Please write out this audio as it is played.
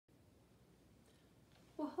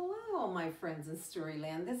Well, hello, my friends in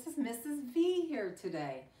Storyland. This is Mrs. V here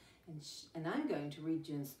today, and I'm going to read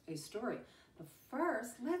you a story. But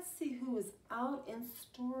first, let's see who is out in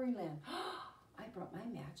Storyland. I brought my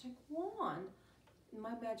magic wand.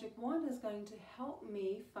 My magic wand is going to help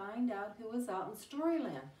me find out who is out in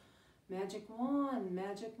Storyland. Magic wand,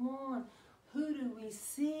 who do we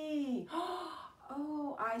see?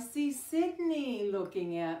 Oh, I see Sydney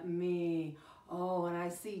looking at me. Oh, and I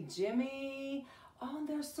see Jimmy. Oh, and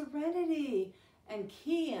there's Serenity and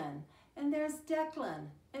Kian, and there's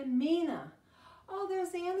Declan and Mina. Oh, there's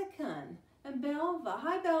Anakin and Belva.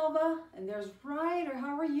 Hi, Belva. And there's Ryder.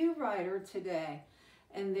 How are you, Ryder, today?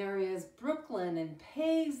 And there is Brooklyn and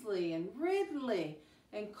Paisley and Ridley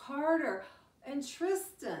and Carter and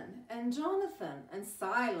Tristan and Jonathan and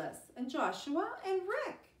Silas and Joshua and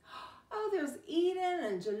Rick. Oh, there's Eden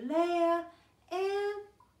and Jalea and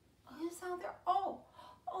who's out there? Oh,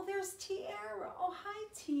 there's Tiara. Oh, hi,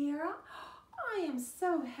 Tiara. I am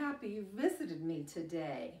so happy you visited me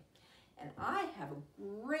today. And I have a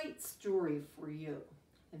great story for you.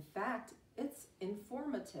 In fact, it's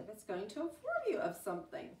informative. It's going to inform you of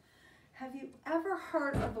something. Have you ever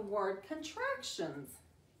heard of the word contractions?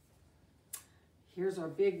 Here's our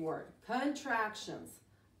big word, contractions.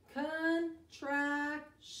 Contractions.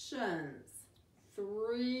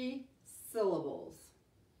 3 syllables.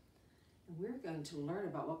 And we're going to learn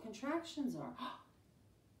about what contractions are.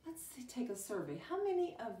 Let's take a survey. How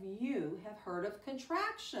many of you have heard of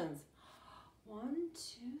contractions? 1,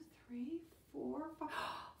 2, 3, 4, 5.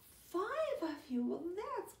 5 of you. Well,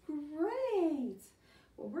 that's great.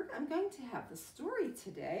 Well, I'm going to have the story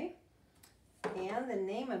today. And the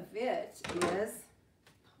name of it is,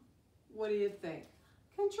 what do you think?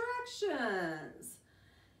 Contractions.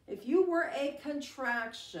 If You Were a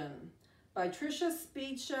Contraction by Tricia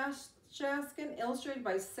Speed-Shaskin, illustrated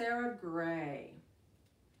by Sarah Gray.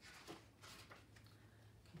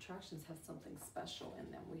 Contractions have something special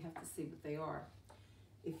in them. We have to see what they are.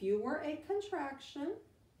 If you were a contraction,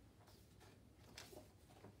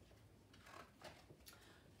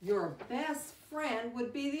 your best friend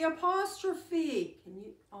would be the apostrophe. Can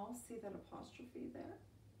you all see that apostrophe there?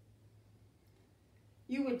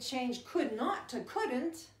 You would change could not to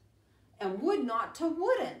couldn't and would not to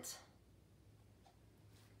wouldn't.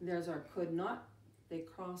 There's our could not. They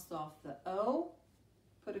crossed off the O,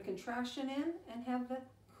 put a contraction in, and have the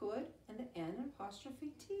could and the N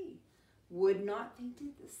apostrophe T. Would not, they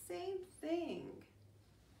did the same thing.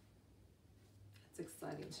 It's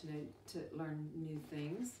exciting to learn new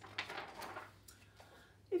things.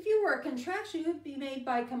 If you were a contraction, it would be made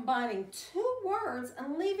by combining 2 words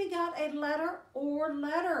and leaving out a letter or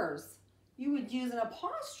letters. You would use an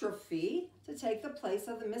apostrophe to take the place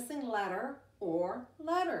of the missing letter or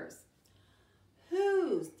letters.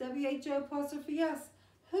 Whose? W-H-O apostrophe S.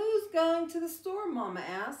 Who's going to the store, Mama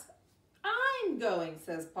asked. I'm going,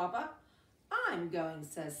 says Papa. I'm going,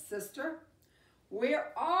 says Sister.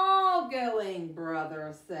 We're all going,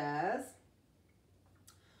 Brother says.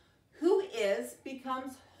 Who is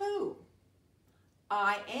becomes who.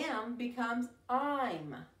 I am becomes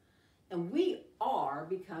I'm. And we are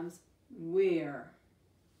becomes we're.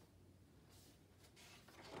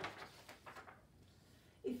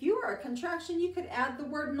 If you were a contraction, you could add the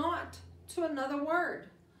word not to another word.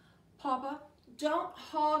 Papa, don't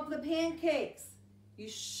hog the pancakes. You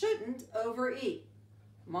shouldn't overeat.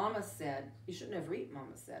 Mama said, you shouldn't overeat,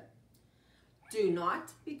 Mama said. Do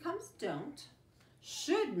not becomes don't.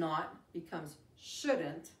 Should not becomes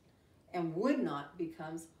shouldn't. And would not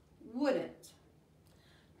becomes wouldn't.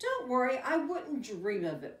 Don't worry, I wouldn't dream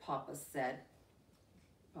of it, Papa said.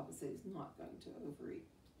 Papa said he's not going to overeat.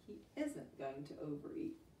 He isn't going to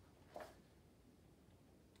overeat.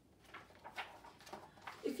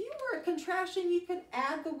 If you were a contraction, you could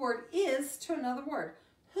add the word is to another word.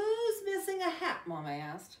 Who's missing a hat, Mama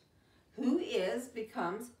asked. Who is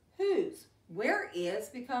becomes whose. Where is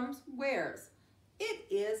becomes where's. It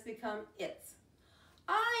is become its.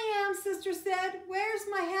 I am, Sister said. Where's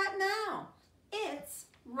my hat now? It's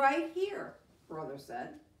right here, Brother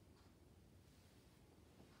said.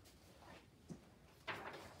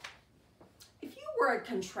 If you were a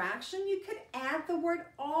contraction, you could add the word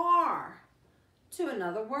are to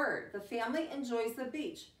another word. The family enjoys the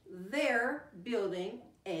beach. They're building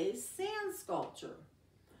a sand sculpture.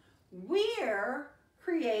 We're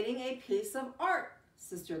creating a piece of art,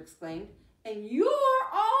 Sister exclaimed. And you're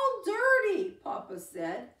all dirty, Papa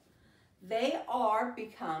said. They are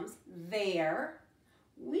becomes their.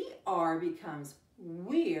 We are becomes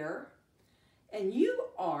we're. And you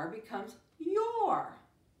are becomes your.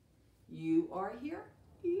 You are here.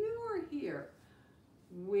 You're here.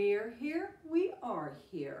 We're They're here, we are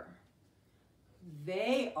here.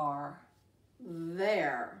 They are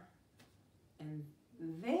there. And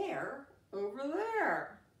they're over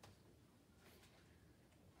there.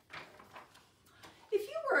 If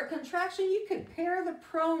you were a contraction, you could pair the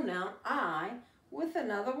pronoun I with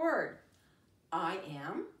another word. I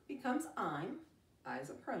am becomes I'm. I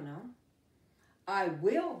is a pronoun. I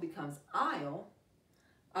will becomes I'll.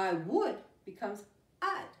 I would becomes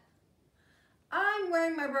I'd. I'm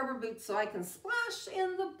wearing my rubber boots so I can splash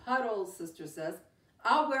in the puddles, sister says.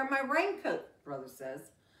 I'll wear my raincoat, brother says.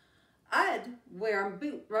 I'd wear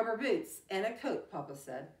rubber boots and a coat, Papa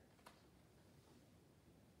said.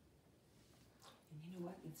 And you know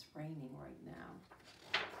what? It's raining right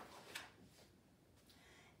now.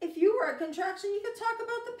 If you were a contraction, you could talk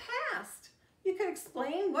about the past. You could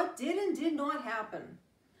explain what did and did not happen.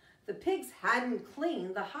 The pigs hadn't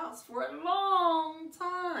cleaned the house for a long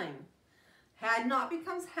time. Had not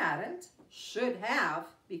becomes hadn't. Should have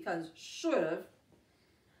becomes should have.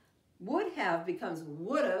 Would have becomes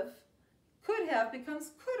would have. Could have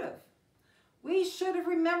becomes could have. We should have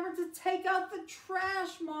remembered to take out the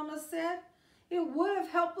trash, Mama said. It would have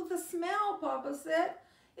helped with the smell, Papa said.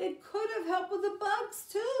 It could have helped with the bugs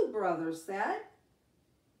too, Brother said.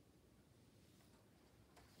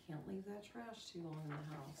 Can't leave that trash too long in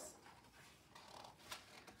the house.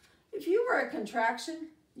 If you were a contraction,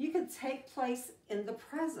 you could take place in the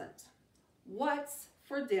present. What's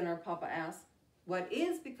for dinner, Papa asked. What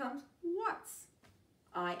is becomes what's.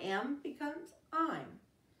 I am becomes I'm.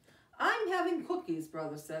 I'm having cookies,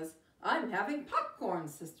 Brother says. I'm having popcorn,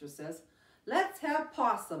 Sister says. Let's have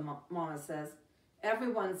pasta, Mama says.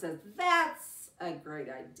 Everyone says, that's a great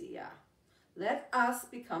idea. Let us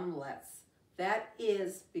become let's. That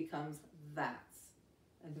is becomes that's.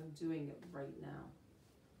 And they're doing it right now.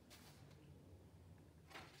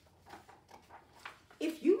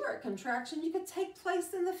 If you were a contraction, you could take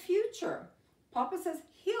place in the future. Papa says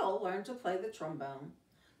he'll learn to play the trombone.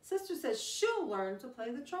 Sister says she'll learn to play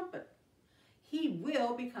the trumpet. He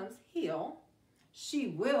will becomes he'll. She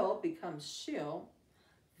will becomes she'll.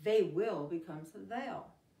 They will becomes they'll.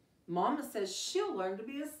 Mama says she'll learn to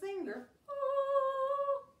be a singer.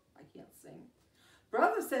 Oh, I can't sing.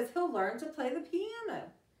 Brother says he'll learn to play the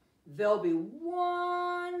piano. There'll be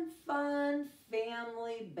one fun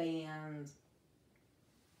family band.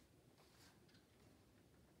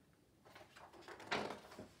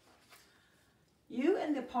 You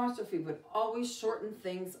and the apostrophe would always shorten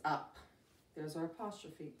things up. There's our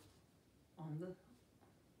apostrophe on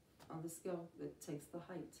the scale that takes the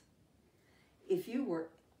height. If you were,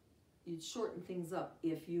 you'd shorten things up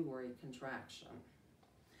if you were a contraction.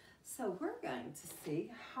 So we're going to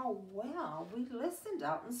see how well we listened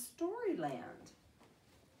out in Storyland.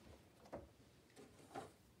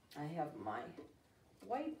 I have my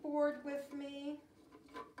whiteboard with me.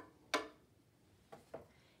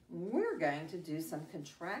 We're going to do some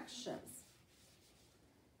contractions.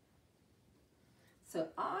 So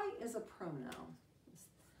I is a pronoun.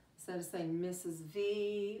 Instead of saying Mrs.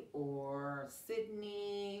 V or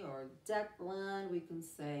Sydney or Declan, we can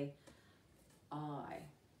say I,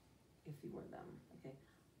 if you were them. Okay,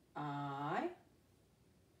 I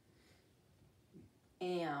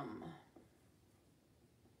am.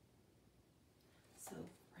 So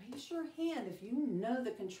raise your hand if you know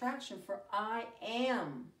the contraction for I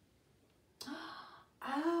am.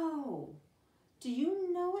 Oh, do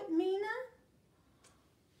you know it, Mina?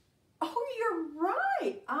 Oh, you're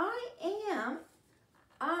right. I am.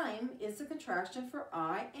 I'm is a contraction for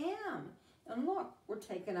I am. And look, we're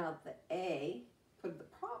taking out the A, put the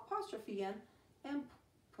apostrophe in, and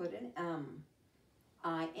put an M.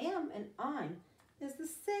 I am and I'm is the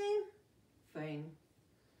same thing.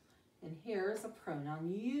 And here is a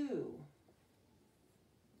pronoun you.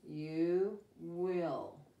 You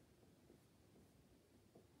will.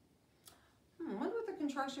 I wonder what the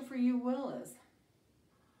contraction for you will is.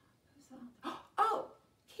 Oh,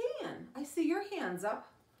 can. I see your hands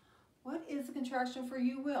up. What is the contraction for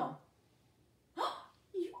you will?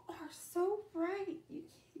 You are so bright. You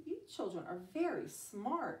children are very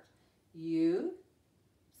smart. You,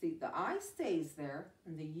 see the I stays there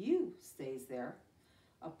and the U stays there.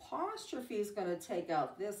 Apostrophe is going to take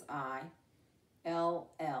out this I,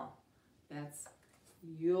 L-L. That's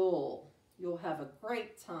you'll. You'll have a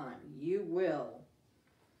great time. You will.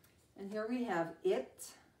 And here we have it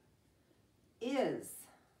is.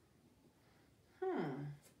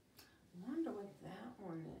 Wonder what that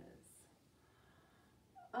one is.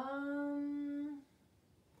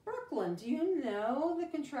 Brooklyn, do you know the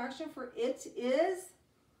contraction for it is?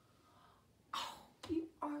 Oh, you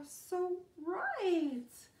are so right.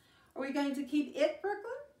 Are we going to keep it,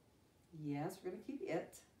 Brooklyn? so we're going to keep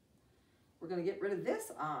it. We're going to get rid of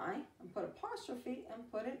this I and put apostrophe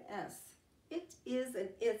and put an S. It is and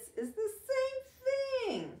its is the same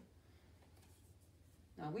thing.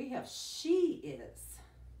 Now we have she is.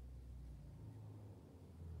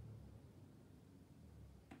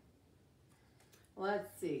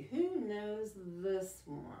 Let's see, who knows this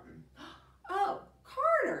one? Oh,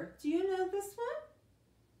 Carter, do you know this one?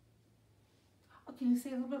 Oh, can you say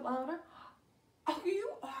it a little bit louder? Oh,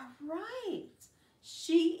 you are right.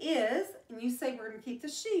 She is, and you say we're going to keep the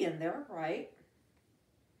she in there, right?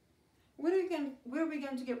 What are we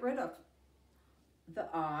going to get rid of? The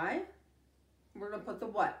I. We're going to put the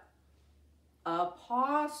what?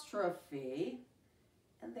 Apostrophe.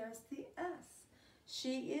 And there's the S.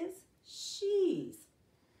 She is, she's.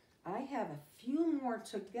 I have a few more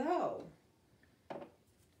to go.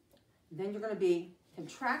 Then you're going to be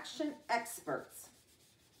contraction experts.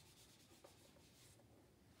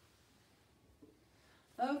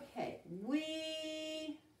 Okay,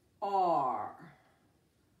 we are.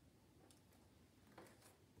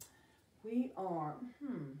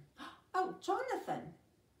 Oh, Jonathan,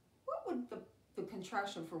 what would the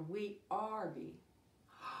contraction for we are be?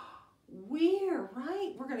 We're,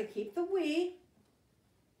 right? We're going to keep the we.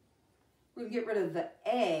 We're going to get rid of the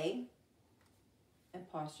A,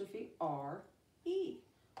 apostrophe R-E.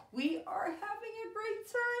 We are having a great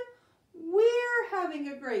time. We're having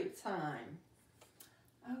a great time.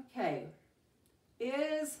 Okay,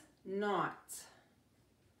 is not.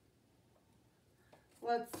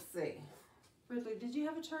 Let's see. Ridley, did you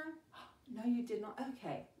have a turn? No, you did not.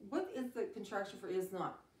 Okay, what is the contraction for is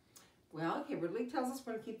not? Well, okay, Ridley tells us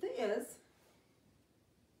we're going to keep the is.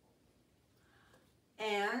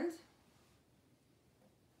 And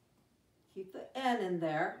keep the N in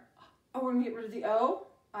there. Oh, we're going to get rid of the O.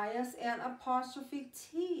 I-S-N apostrophe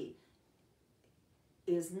T.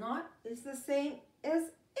 Is not is the same as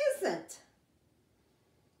isn't.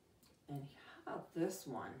 And how about this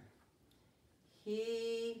one?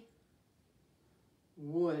 He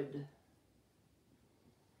would.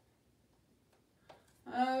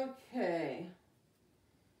 Okay.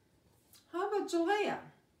 How about Jalea?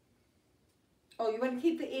 Oh, you want to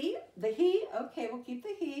keep the E? The he? Okay, we'll keep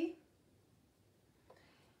the he.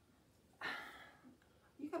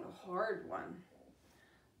 You got a hard one.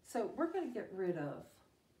 So we're going to get rid of,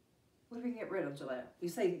 what do we get rid of, Jalea? You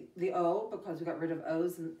say the O because we got rid of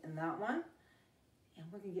O's in that one. And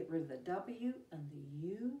we're going to get rid of the W and the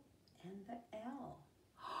U and the L.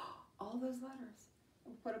 All those letters.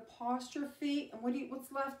 We'll put apostrophe. And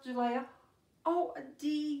what's left, Jalea? Oh, a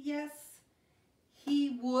D, yes.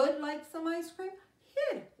 He would like some ice cream.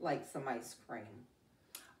 He'd like some ice cream.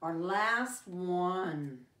 Our last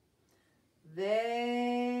one.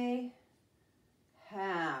 They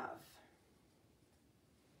have.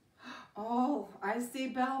 Oh, I see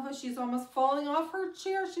Belva. She's almost falling off her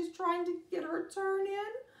chair. She's trying to get her turn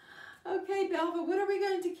in. Okay, Belva, what are we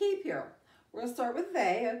going to keep here? We're going to start with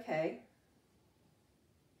they, okay.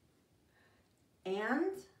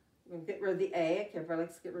 And we're going to get rid of the A. Okay, everybody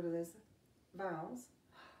likes to get rid of those vowels.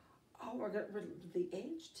 Oh, we're going to get rid of the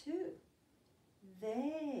H too.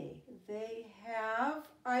 They have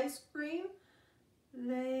ice cream.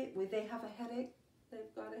 They have a headache.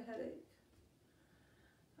 They've got a headache.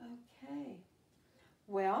 Okay.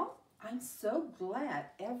 Well, I'm so glad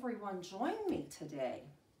everyone joined me today.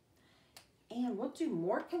 And we'll do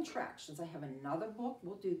more contractions. I have another book.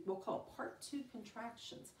 We'll call it Part 2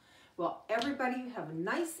 Contractions. Well, everybody have a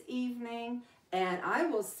nice evening, and I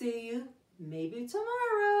will see you maybe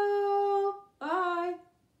tomorrow. Bye.